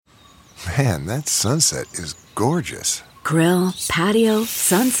Man, that sunset is gorgeous. Grill, patio,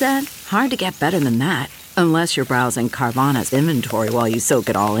 sunset. Hard to get better than that. Unless you're browsing Carvana's inventory while you soak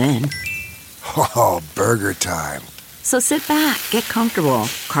it all in. Oh, burger time. So sit back, get comfortable.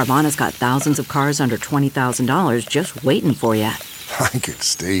 Carvana's got thousands of cars under $20,000 just waiting for you. I could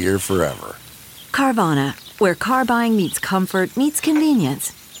stay here forever. Carvana, where car buying meets comfort meets convenience.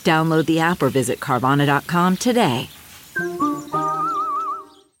 Download the app or visit Carvana.com today.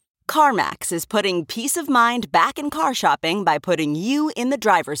 CarMax is putting peace of mind back in car shopping by putting you in the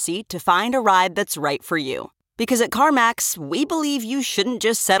driver's seat to find a ride that's right for you. Because at CarMax, we believe you shouldn't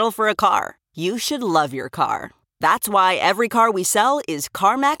just settle for a car. You should love your car. That's why every car we sell is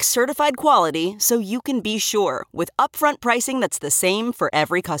CarMax certified quality, so you can be sure with upfront pricing that's the same for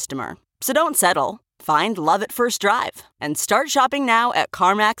every customer. So don't settle. Find love at first drive and start shopping now at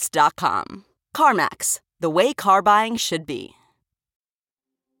CarMax.com. CarMax, the way car buying should be.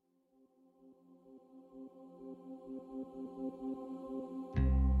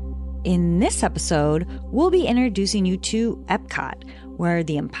 In this episode, we'll be introducing you to EPCOT, where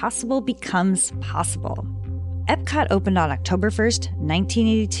the impossible becomes possible. EPCOT opened on October 1st,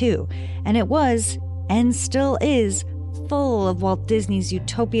 1982, and it was, and still is, full of Walt Disney's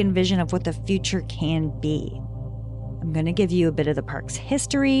utopian vision of what the future can be. I'm going to give you a bit of the park's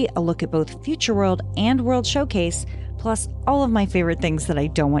history, a look at both Future World and World Showcase, plus all of my favorite things that I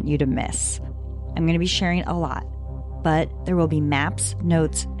don't want you to miss. I'm going to be sharing a lot, but there will be maps,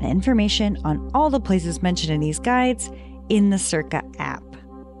 notes, and information on all the places mentioned in these guides in the Circa app.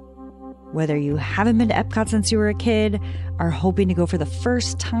 Whether you haven't been to EPCOT since you were a kid, are hoping to go for the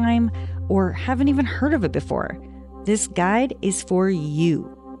first time, or haven't even heard of it before, this guide is for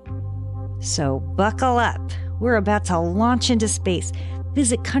you. So buckle up. We're about to launch into space,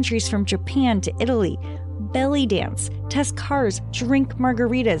 visit countries from Japan to Italy, belly dance, test cars, drink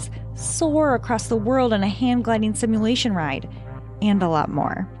margaritas, soar across the world on a hand gliding simulation ride, and a lot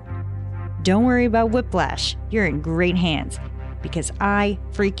more. Don't worry about whiplash. You're in great hands, because I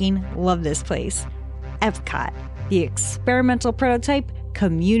freaking love this place. EPCOT, the experimental prototype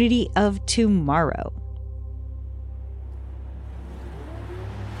community of tomorrow.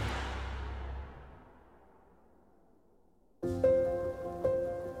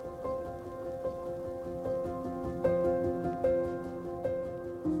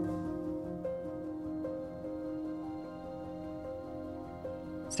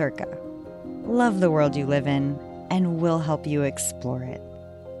 Circa. Love the world you live in, and we'll help you explore it.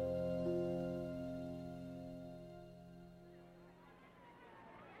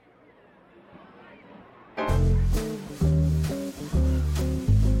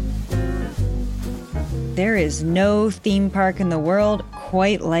 There is no theme park in the world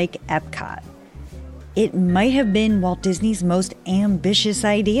quite like EPCOT. It might have been Walt Disney's most ambitious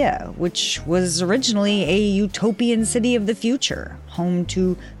idea, which was originally a utopian city of the future, home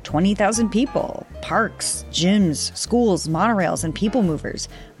to 20,000 people, parks, gyms, schools, monorails, and people movers,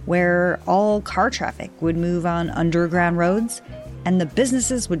 where all car traffic would move on underground roads, and the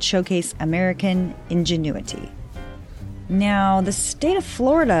businesses would showcase American ingenuity. Now, the state of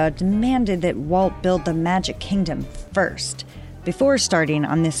Florida demanded that Walt build the Magic Kingdom first, before starting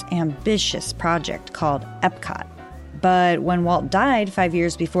on this ambitious project called EPCOT. But when Walt died 5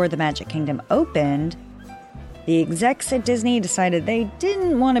 years before the Magic Kingdom opened, the execs at Disney decided they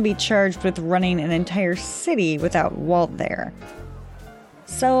didn't want to be charged with running an entire city without Walt there.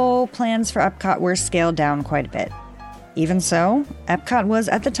 So plans for EPCOT were scaled down quite a bit. Even so, EPCOT was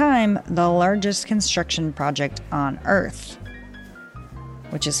at the time the largest construction project on Earth.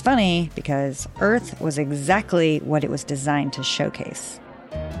 Which is funny because Earth was exactly what it was designed to showcase.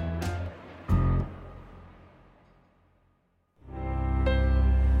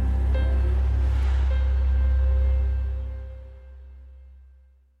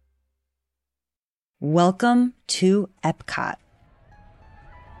 Welcome to EPCOT.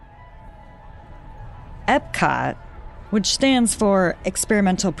 EPCOT, which stands for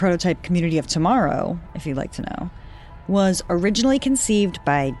Experimental Prototype Community of Tomorrow, if you'd like to know, was originally conceived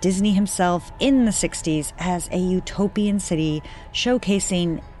by Disney himself in the 60s as a utopian city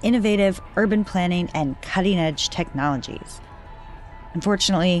showcasing innovative urban planning and cutting-edge technologies.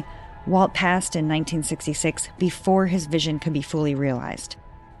 Unfortunately, Walt passed in 1966 before his vision could be fully realized.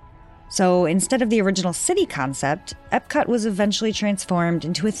 So instead of the original city concept, EPCOT was eventually transformed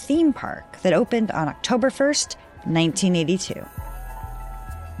into a theme park that opened on October 1st, 1982.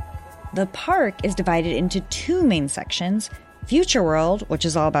 The park is divided into two main sections, Future World, which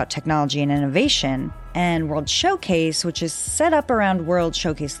is all about technology and innovation, and World Showcase, which is set up around World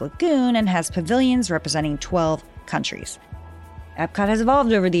Showcase Lagoon and has pavilions representing 12 countries. Epcot has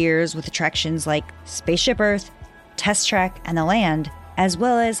evolved over the years with attractions like Spaceship Earth, Test Track, and The Land, as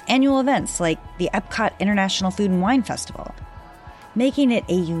well as annual events like the EPCOT International Food and Wine Festival, making it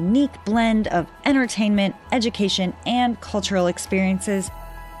a unique blend of entertainment, education, and cultural experiences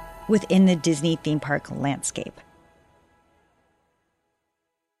within the Disney theme park landscape.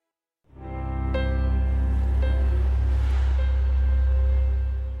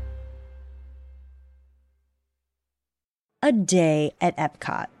 A day at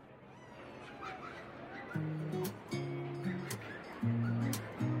Epcot.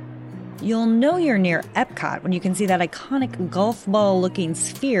 You'll know you're near Epcot when you can see that iconic golf ball-looking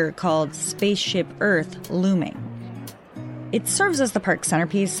sphere called Spaceship Earth looming. It serves as the park's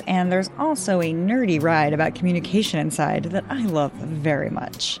centerpiece, and there's also a nerdy ride about communication inside that I love very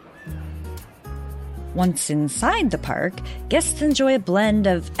much. Once inside the park, guests enjoy a blend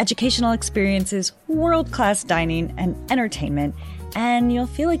of educational experiences, world-class dining, and entertainment, and you'll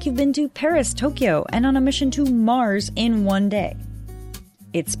feel like you've been to Paris, Tokyo, and on a mission to Mars in one day.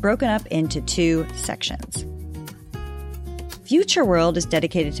 It's broken up into 2 sections. Future World is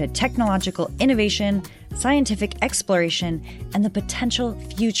dedicated to technological innovation, scientific exploration, and the potential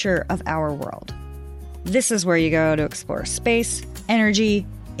future of our world. This is where you go to explore space, energy,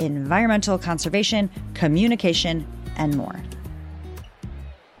 environmental conservation, communication, and more.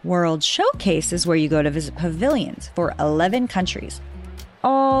 World Showcase is where you go to visit pavilions for 11 countries,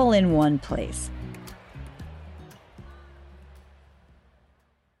 all in one place.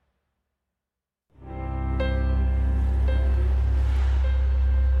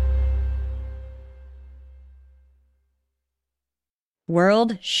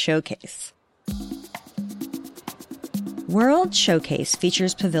 World Showcase. World Showcase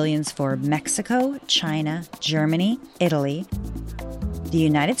features pavilions for Mexico, China, Germany, Italy, the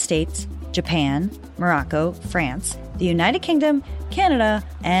United States, Japan, Morocco, France, the United Kingdom, Canada,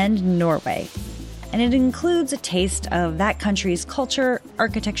 and Norway. And it includes a taste of that country's culture,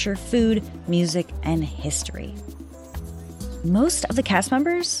 architecture, food, music, and history. Most of the cast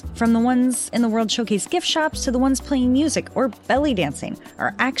members, from the ones in the World Showcase gift shops to the ones playing music or belly dancing,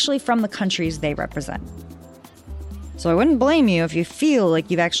 are actually from the countries they represent. So I wouldn't blame you if you feel like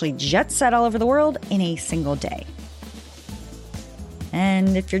you've actually jet set all over the world in a single day.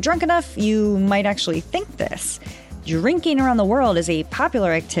 And if you're drunk enough, you might actually think this. Drinking around the world is a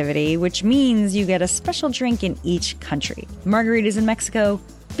popular activity, which means you get a special drink in each country. Margaritas in Mexico,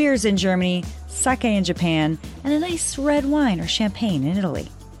 beers in Germany, sake in Japan, and a nice red wine or champagne in Italy.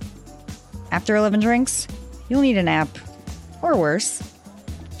 After 11 drinks, you'll need a nap. Or worse.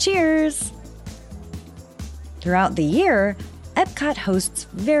 Cheers! Throughout the year, Epcot hosts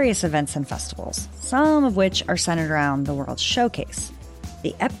various events and festivals, some of which are centered around the World Showcase.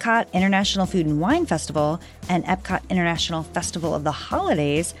 The EPCOT International Food and Wine Festival and EPCOT International Festival of the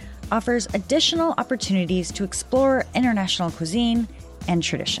Holidays offers additional opportunities to explore international cuisine and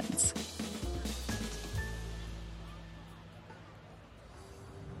traditions.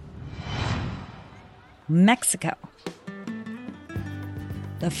 Mexico.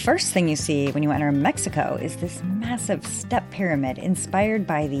 The first thing you see when you enter Mexico is this massive step pyramid inspired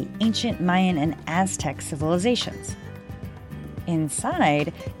by the ancient Mayan and Aztec civilizations.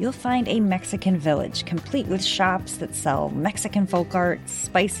 Inside, you'll find a Mexican village complete with shops that sell Mexican folk art,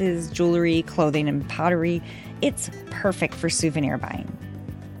 spices, jewelry, clothing, and pottery. It's perfect for souvenir buying.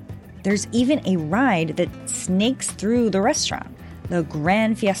 There's even a ride that snakes through the restaurant, the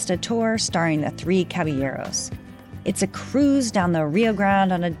Gran Fiesta Tour starring the Three Caballeros. It's a cruise down the Rio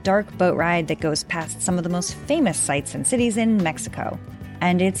Grande on a dark boat ride that goes past some of the most famous sites and cities in Mexico.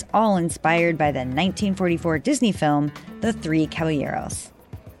 And it's all inspired by the 1944 Disney film, The Three Caballeros.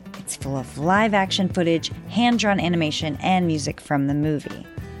 It's full of live-action footage, hand-drawn animation, and music from the movie.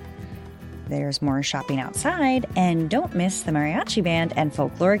 There's more shopping outside, and don't miss the mariachi band and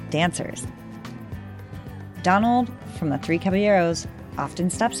folkloric dancers. Donald from The Three Caballeros often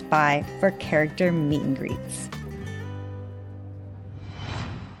stops by for character meet and greets.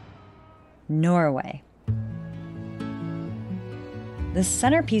 Norway. The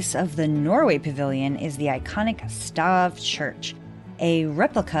centerpiece of the Norway Pavilion is the iconic Stav Church, a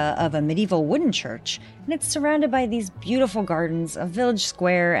replica of a medieval wooden church, and it's surrounded by these beautiful gardens, a village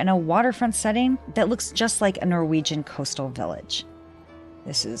square, and a waterfront setting that looks just like a Norwegian coastal village.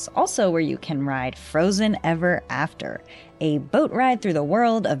 This is also where you can ride Frozen Ever After, a boat ride through the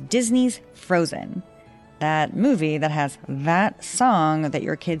world of Disney's Frozen. That movie that has that song that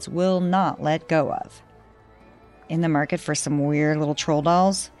your kids will not let go of. In the market for some weird little troll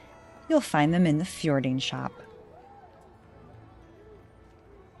dolls, you'll find them in the Fjording shop.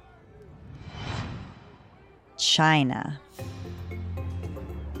 China.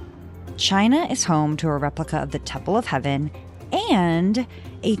 China is home to a replica of the Temple of Heaven and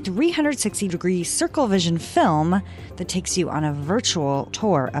a 360-degree circle vision film that takes you on a virtual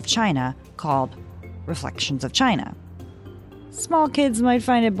tour of China called Reflections of China. Small kids might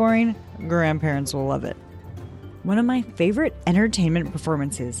find it boring. Grandparents will love it. One of my favorite entertainment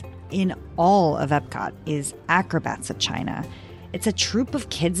performances in all of EPCOT is Acrobats of China. It's a troupe of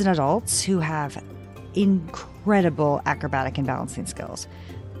kids and adults who have incredible acrobatic and balancing skills.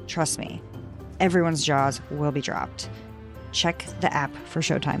 Trust me, everyone's jaws will be dropped. Check the app for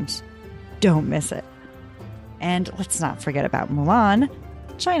showtimes. Don't miss it. And let's not forget about Mulan.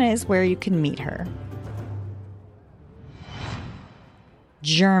 China is where you can meet her.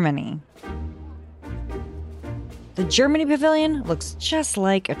 Germany. The Germany Pavilion looks just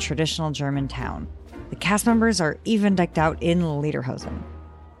like a traditional German town. The cast members are even decked out in lederhosen.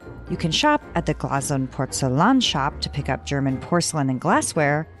 You can shop at the Glas und Porzellan shop to pick up German porcelain and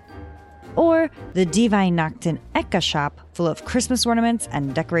glassware, or the Die Weihnachten Ecke shop full of Christmas ornaments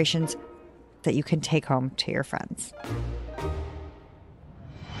and decorations that you can take home to your friends.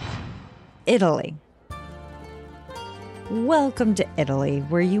 Italy. Welcome to Italy,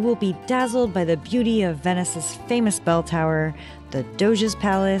 where you will be dazzled by the beauty of Venice's famous bell tower, the Doge's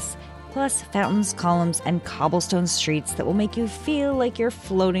Palace, plus fountains, columns, and cobblestone streets that will make you feel like you're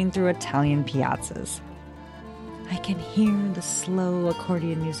floating through Italian piazzas. I can hear the slow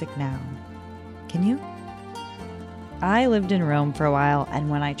accordion music now. Can you? I lived in Rome for a while, and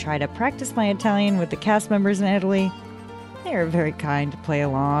when I try to practice my Italian with the cast members in Italy, they are very kind to play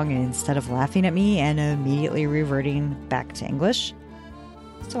along instead of laughing at me and immediately reverting back to English.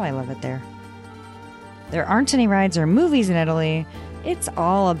 So I love it there. There aren't any rides or movies in Italy. It's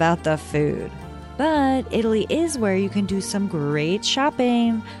all about the food. But Italy is where you can do some great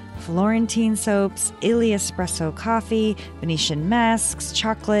shopping. Florentine soaps, Illy espresso coffee, Venetian masks,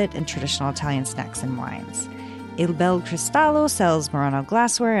 chocolate, and traditional Italian snacks and wines. Il Bel Cristallo sells Murano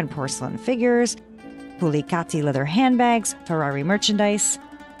glassware and porcelain figures, Pulicati leather handbags, Ferrari merchandise,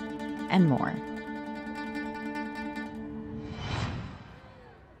 and more.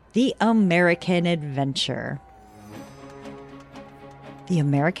 The American Adventure. The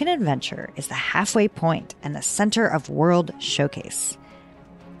American Adventure is the halfway point and the center of World Showcase.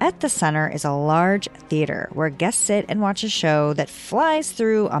 At the center is a large theater where guests sit and watch a show that flies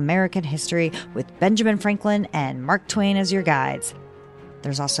through American history with Benjamin Franklin and Mark Twain as your guides.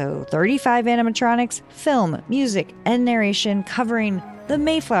 There's also 35 animatronics, film, music, and narration covering the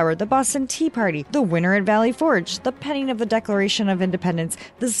Mayflower, the Boston Tea Party, the winter at Valley Forge, the penning of the Declaration of Independence,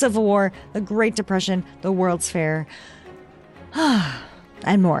 the Civil War, the Great Depression, the World's Fair,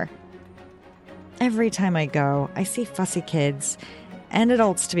 and more. Every time I go, I see fussy kids, and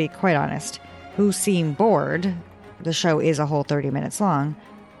adults, to be quite honest, who seem bored. The show is a whole 30 minutes long,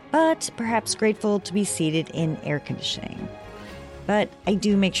 but perhaps grateful to be seated in air conditioning. But I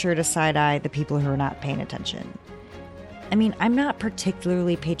do make sure to side-eye the people who are not paying attention. I mean, I'm not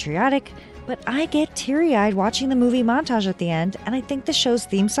particularly patriotic, but I get teary-eyed watching the movie montage at the end, and I think the show's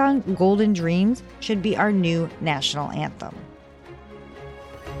theme song, Golden Dreams, should be our new national anthem.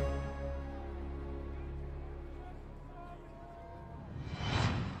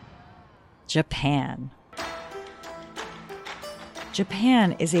 Japan.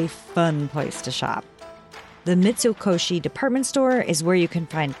 Japan is a fun place to shop. The Mitsukoshi department store is where you can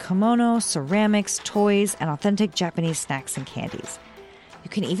find kimono, ceramics, toys, and authentic Japanese snacks and candies.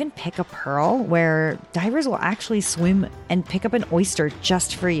 You can even pick a pearl where divers will actually swim and pick up an oyster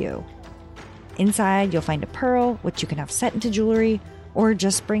just for you. Inside, you'll find a pearl, which you can have set into jewelry or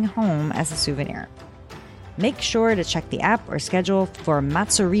just bring home as a souvenir. Make sure to check the app or schedule for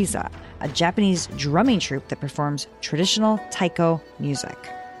Matsuriza, a Japanese drumming troupe that performs traditional taiko music.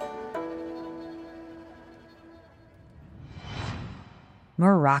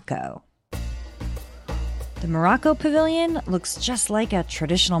 Morocco. The Morocco Pavilion looks just like a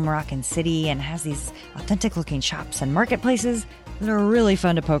traditional Moroccan city and has these authentic-looking shops and marketplaces that are really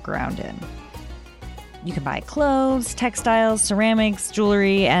fun to poke around in. You can buy clothes, textiles, ceramics,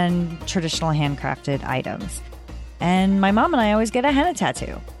 jewelry, and traditional handcrafted items. And my mom and I always get a henna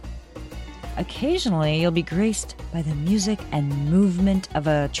tattoo. Occasionally, you'll be graced by the music and movement of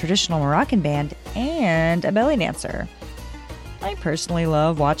a traditional Moroccan band and a belly dancer. I personally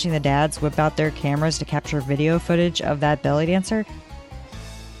love watching the dads whip out their cameras to capture video footage of that belly dancer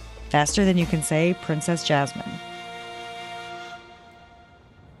faster than you can say Princess Jasmine.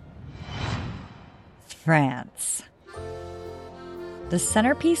 France. The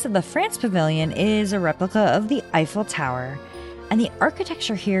centerpiece of the France Pavilion is a replica of the Eiffel Tower, and the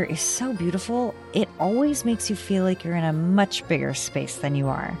architecture here is so beautiful, it always makes you feel like you're in a much bigger space than you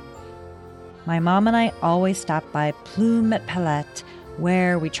are. my mom and I always stop by Plume et Palette,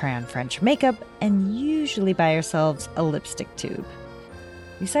 where we try on French makeup and usually buy ourselves a lipstick tube.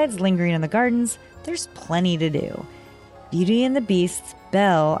 Besides lingering in the gardens, there's plenty to do. Beauty and the Beast's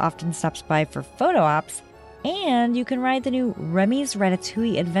Belle often stops by for photo ops, and you can ride the new Remy's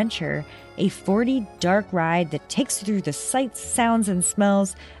Ratatouille Adventure, a 4D dark ride that takes you through the sights, sounds, and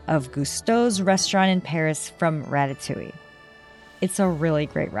smells of Gusteau's restaurant in Paris from Ratatouille. It's a really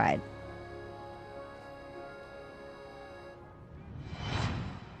great ride.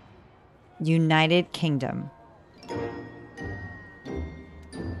 United Kingdom.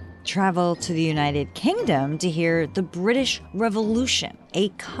 Travel to the United Kingdom to hear The British Revolution, a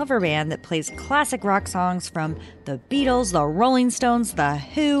cover band that plays classic rock songs from the Beatles, the Rolling Stones, the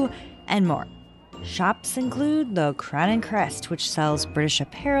Who, and more. Shops include the Crown and Crest, which sells British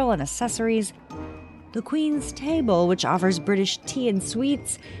apparel and accessories, the Queen's Table, which offers British tea and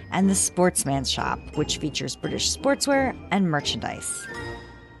sweets, and the Sportsman's Shop, which features British sportswear and merchandise.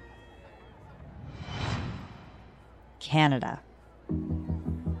 Canada.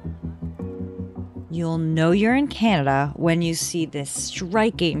 You'll know you're in Canada when you see this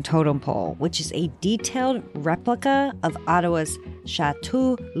striking totem pole, which is a detailed replica of Ottawa's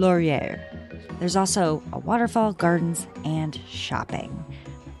Chateau Laurier. There's also a waterfall, gardens, and shopping.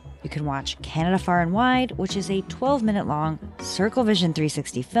 You can watch Canada Far and Wide, which is a 12-minute long Circle Vision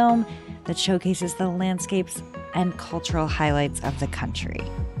 360 film that showcases the landscapes and cultural highlights of the country.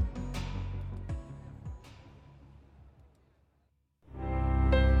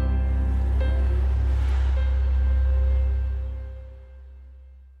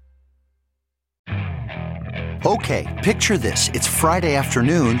 Okay, picture this. It's Friday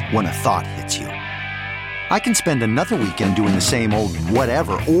afternoon when a thought hits you. I can spend another weekend doing the same old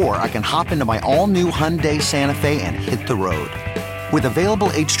whatever, or I can hop into my all-new Hyundai Santa Fe and hit the road. With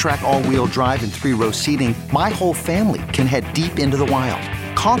available H-Track all-wheel drive and 3-row seating, my whole family can head deep into the wild.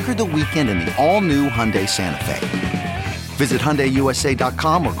 Conquer the weekend in the all-new Hyundai Santa Fe. Visit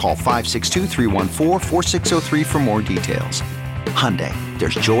HyundaiUSA.com or call 562-314-4603 for more details. Hyundai,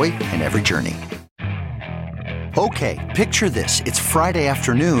 there's joy in every journey. Okay, picture this. It's Friday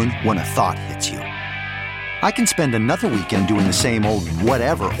afternoon when a thought hits you. I can spend another weekend doing the same old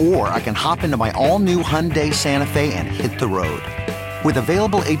whatever, or I can hop into my all-new Hyundai Santa Fe and hit the road. With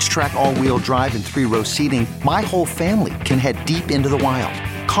available H-Track all-wheel drive and 3-row seating, my whole family can head deep into the wild.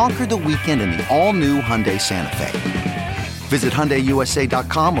 Conquer the weekend in the all-new Hyundai Santa Fe. Visit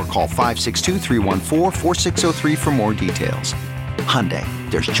HyundaiUSA.com or call 562-314-4603 for more details. Hyundai,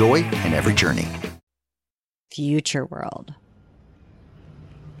 there's joy in every journey. Future World.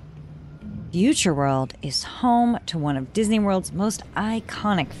 Future World is home to one of Disney World's most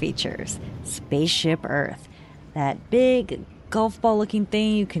iconic features, Spaceship Earth, that big golf ball looking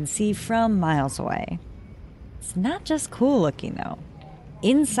thing you can see from miles away. It's not just cool looking though.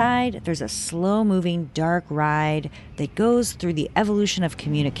 Inside, there's a slow-moving dark ride that goes through the evolution of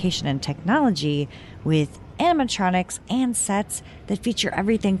communication and technology with animatronics and sets that feature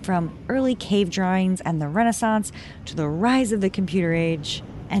everything from early cave drawings and the Renaissance to the rise of the computer age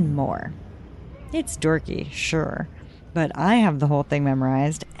and more. It's dorky, sure, but I have the whole thing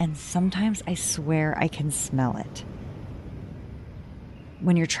memorized, and sometimes I swear I can smell it.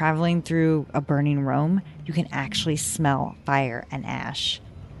 When you're traveling through a burning Rome, you can actually smell fire and ash.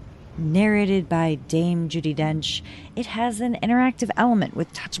 Narrated by Dame Judi Dench, it has an interactive element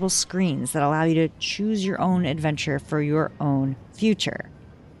with touchable screens that allow you to choose your own adventure for your own future.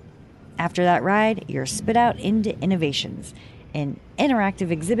 After that ride, you're spit out into Innovations, an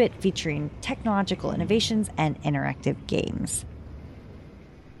interactive exhibit featuring technological innovations and interactive games.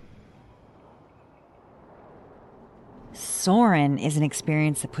 Soarin' is an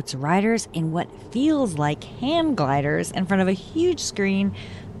experience that puts riders in what feels like hand gliders in front of a huge screen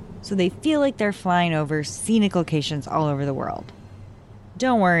so they feel like they're flying over scenic locations all over the world.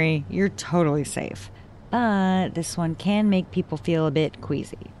 Don't worry, you're totally safe, but this one can make people feel a bit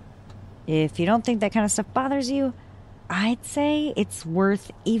queasy. If you don't think that kind of stuff bothers you, I'd say it's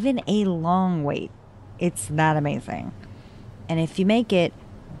worth even a long wait. It's that amazing. And if you make it,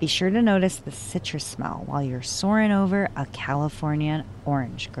 be sure to notice the citrus smell while you're soaring over a California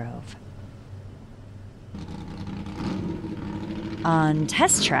orange grove. On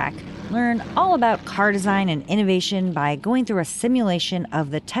Test Track, learn all about car design and innovation by going through a simulation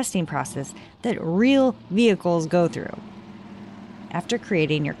of the testing process that real vehicles go through. After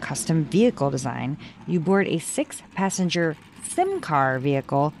creating your custom vehicle design, you board a 6-passenger sim car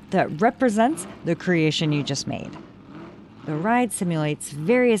vehicle that represents the creation you just made. The ride simulates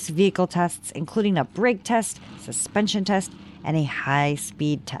various vehicle tests, including a brake test, suspension test, and a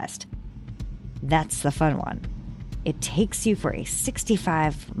high-speed test. That's the fun one. It takes you for a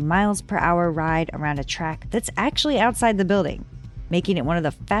 65 miles per hour ride around a track that's actually outside the building, making it one of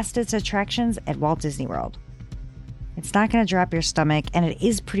the fastest attractions at Walt Disney World. It's not going to drop your stomach, and it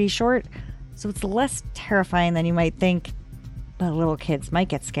is pretty short, so it's less terrifying than you might think. But little kids might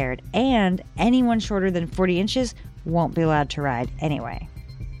get scared, and anyone shorter than 40 inches won't be allowed to ride anyway.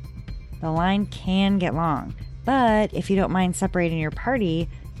 The line can get long, but if you don't mind separating your party,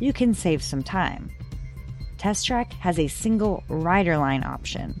 you can save some time. Test Track has a single rider line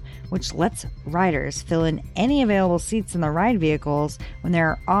option, which lets riders fill in any available seats in the ride vehicles when there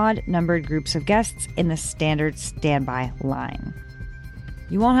are odd-numbered groups of guests in the standard standby line.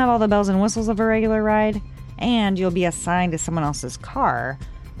 You won't have all the bells and whistles of a regular ride, and you'll be assigned to someone else's car,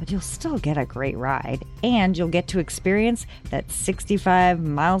 but you'll still get a great ride, and you'll get to experience that 65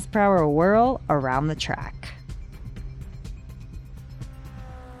 miles per hour whirl around the track.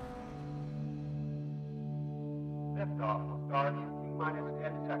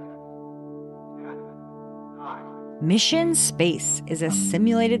 Mission Space is a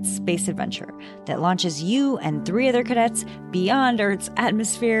simulated space adventure that launches you and 3 other cadets beyond Earth's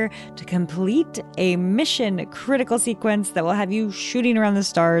atmosphere to complete a mission-critical sequence that will have you shooting around the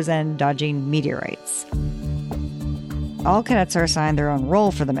stars and dodging meteorites. All cadets are assigned their own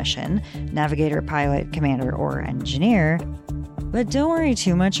role for the mission: navigator, pilot, commander, or engineer. But don't worry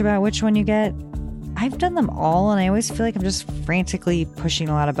too much about which one you get. I've done them all, and I always feel like I'm just frantically pushing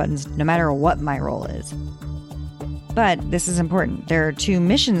a lot of buttons no matter what my role is. But this is important. There are 2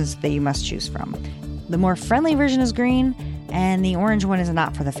 missions that you must choose from. The more friendly version is green, and the orange one is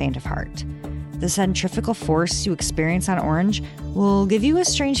not for the faint of heart. The centrifugal force you experience on orange will give you a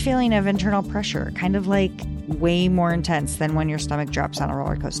strange feeling of internal pressure, kind of like way more intense than when your stomach drops on a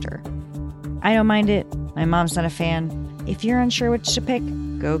roller coaster. I don't mind it. My mom's not a fan. If you're unsure which to pick,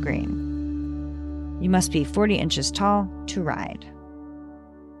 go green. You must be 40 inches tall to ride.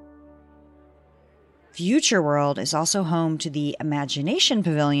 Future World is also home to the Imagination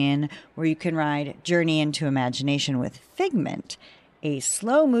Pavilion, where you can ride Journey into Imagination with Figment, a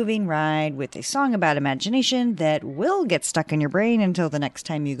slow-moving ride with a song about imagination that will get stuck in your brain until the next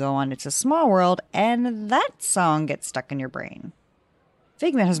time you go on It's a Small World, and that song gets stuck in your brain.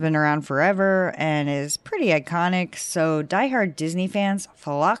 Figment has been around forever and is pretty iconic, so diehard Disney fans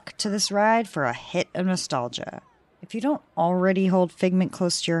flock to this ride for a hit of nostalgia. If you don't already hold Figment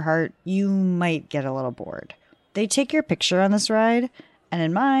close to your heart, you might get a little bored. They take your picture on this ride, and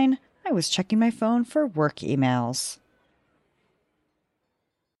in mine, I was checking my phone for work emails.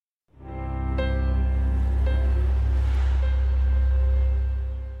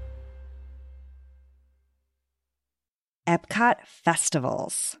 EPCOT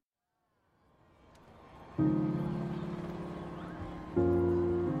Festivals.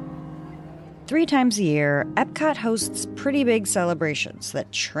 Three times a year, EPCOT hosts pretty big celebrations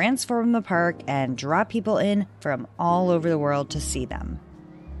that transform the park and draw people in from all over the world to see them.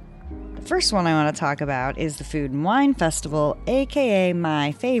 The first one I want to talk about is the Food and Wine Festival, aka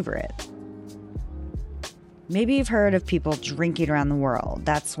my favorite. Maybe you've heard of people drinking around the world.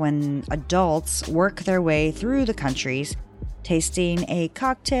 That's when adults work their way through the countries, tasting a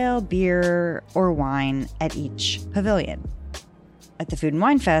cocktail, beer, or wine at each pavilion. At the Food and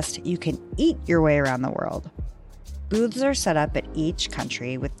Wine Fest, you can eat your way around the world. Booths are set up at each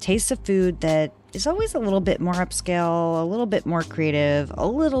country with tastes of food that is always a little bit more upscale, a little bit more creative, a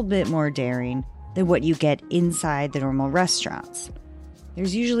little bit more daring than what you get inside the normal restaurants.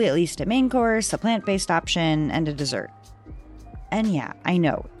 There's usually at least a main course, a plant-based option, and a dessert. And yeah, I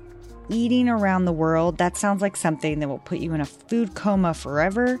know, eating around the world, that sounds like something that will put you in a food coma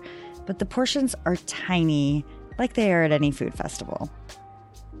forever, but the portions are tiny, like they are at any food festival.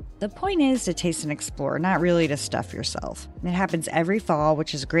 The point is to taste and explore, not really to stuff yourself. It happens every fall,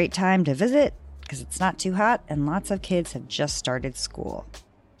 which is a great time to visit because it's not too hot and lots of kids have just started school.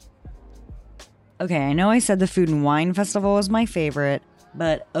 Okay, I know I said the Food and Wine Festival was my favorite,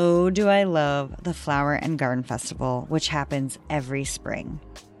 but oh, do I love the Flower and Garden Festival, which happens every spring.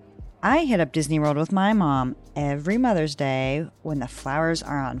 I hit up Disney World with my mom every Mother's Day when the flowers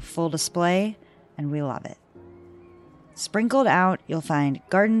are on full display, and we love it. Sprinkled out, you'll find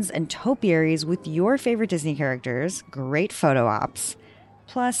gardens and topiaries with your favorite Disney characters, great photo ops.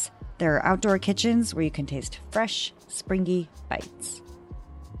 Plus, there are outdoor kitchens where you can taste fresh, springy bites.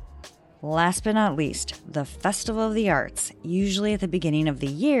 Last but not least, the Festival of the Arts, usually at the beginning of the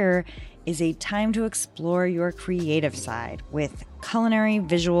year, is a time to explore your creative side with culinary,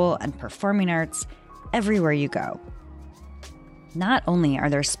 visual, and performing arts everywhere you go. Not only are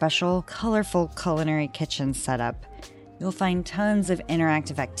there special, colorful culinary kitchens set up, You'll find tons of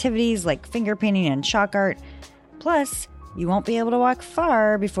interactive activities like finger painting and chalk art. Plus, you won't be able to walk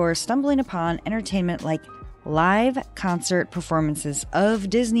far before stumbling upon entertainment like live concert performances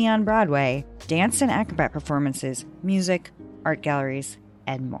of Disney on Broadway, dance and acrobat performances, music, art galleries,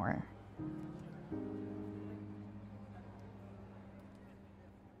 and more.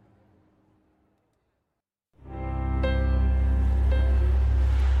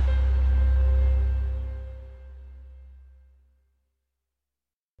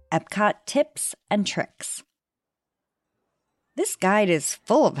 EPCOT tips and tricks. This guide is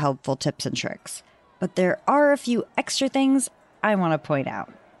full of helpful tips and tricks, but there are a few extra things I want to point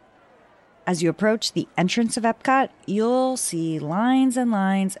out. As you approach the entrance of EPCOT, you'll see lines and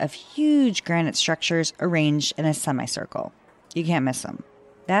lines of huge granite structures arranged in a semicircle. You can't miss them.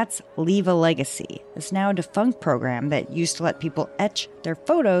 That's Leave a Legacy, this now defunct program that used to let people etch their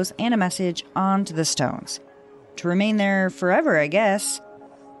photos and a message onto the stones. To remain there forever, I guess.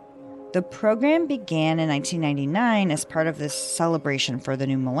 The program began in 1999 as part of this celebration for the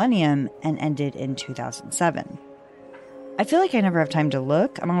new millennium and ended in 2007. I feel like I never have time to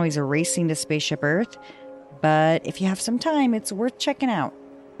look. I'm always racing to Spaceship Earth. But if you have some time, it's worth checking out.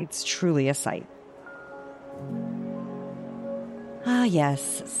 It's truly a sight. Ah,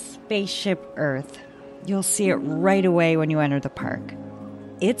 yes, Spaceship Earth. You'll see it right away when you enter the park.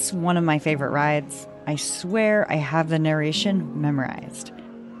 It's one of my favorite rides. I swear I have the narration memorized.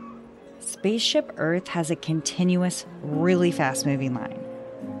 Spaceship Earth has a continuous, really fast-moving line,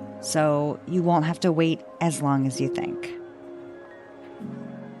 so you won't have to wait as long as you think.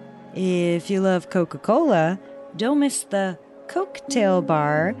 If you love Coca-Cola, don't miss the Cocktail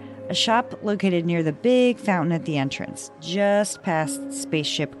Bar, a shop located near the big fountain at the entrance, just past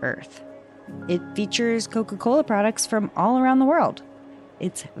Spaceship Earth. It features Coca-Cola products from all around the world.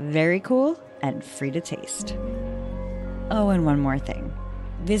 It's very cool and free to taste. Oh, and one more thing.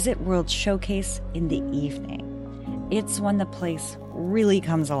 Visit World Showcase in the evening. It's when the place really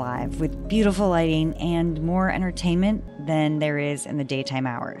comes alive with beautiful lighting and more entertainment than there is in the daytime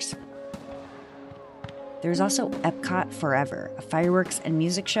hours. There's also EPCOT Forever, a fireworks and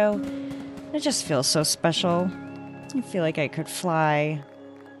music show. It just feels so special. I feel like I could fly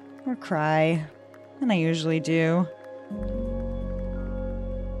or cry, and I usually do.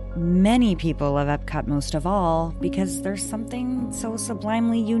 Many people love EPCOT most of all because there's something so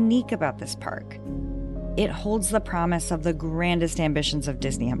sublimely unique about this park. It holds the promise of the grandest ambitions of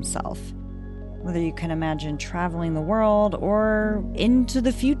Disney himself. Whether you can imagine traveling the world or into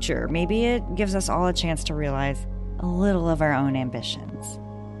the future, maybe it gives us all a chance to realize a little of our own ambitions.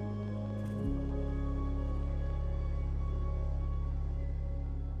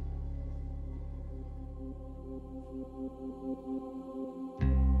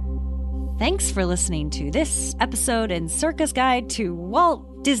 Thanks for listening to this episode in Circa's Guide to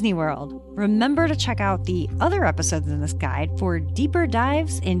Walt Disney World. Remember to check out the other episodes in this guide for deeper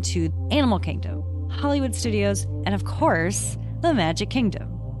dives into Animal Kingdom, Hollywood Studios, and of course, the Magic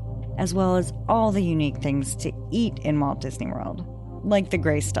Kingdom, as well as all the unique things to eat in Walt Disney World, like the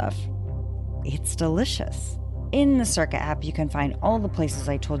gray stuff. It's delicious. In the Circa app, you can find all the places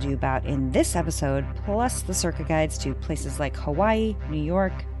I told you about in this episode, plus the Circa guides to places like Hawaii, New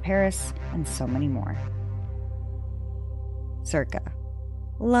York, Paris, and so many more. Circa.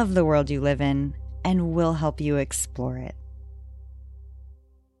 Love the world you live in, and we'll help you explore it.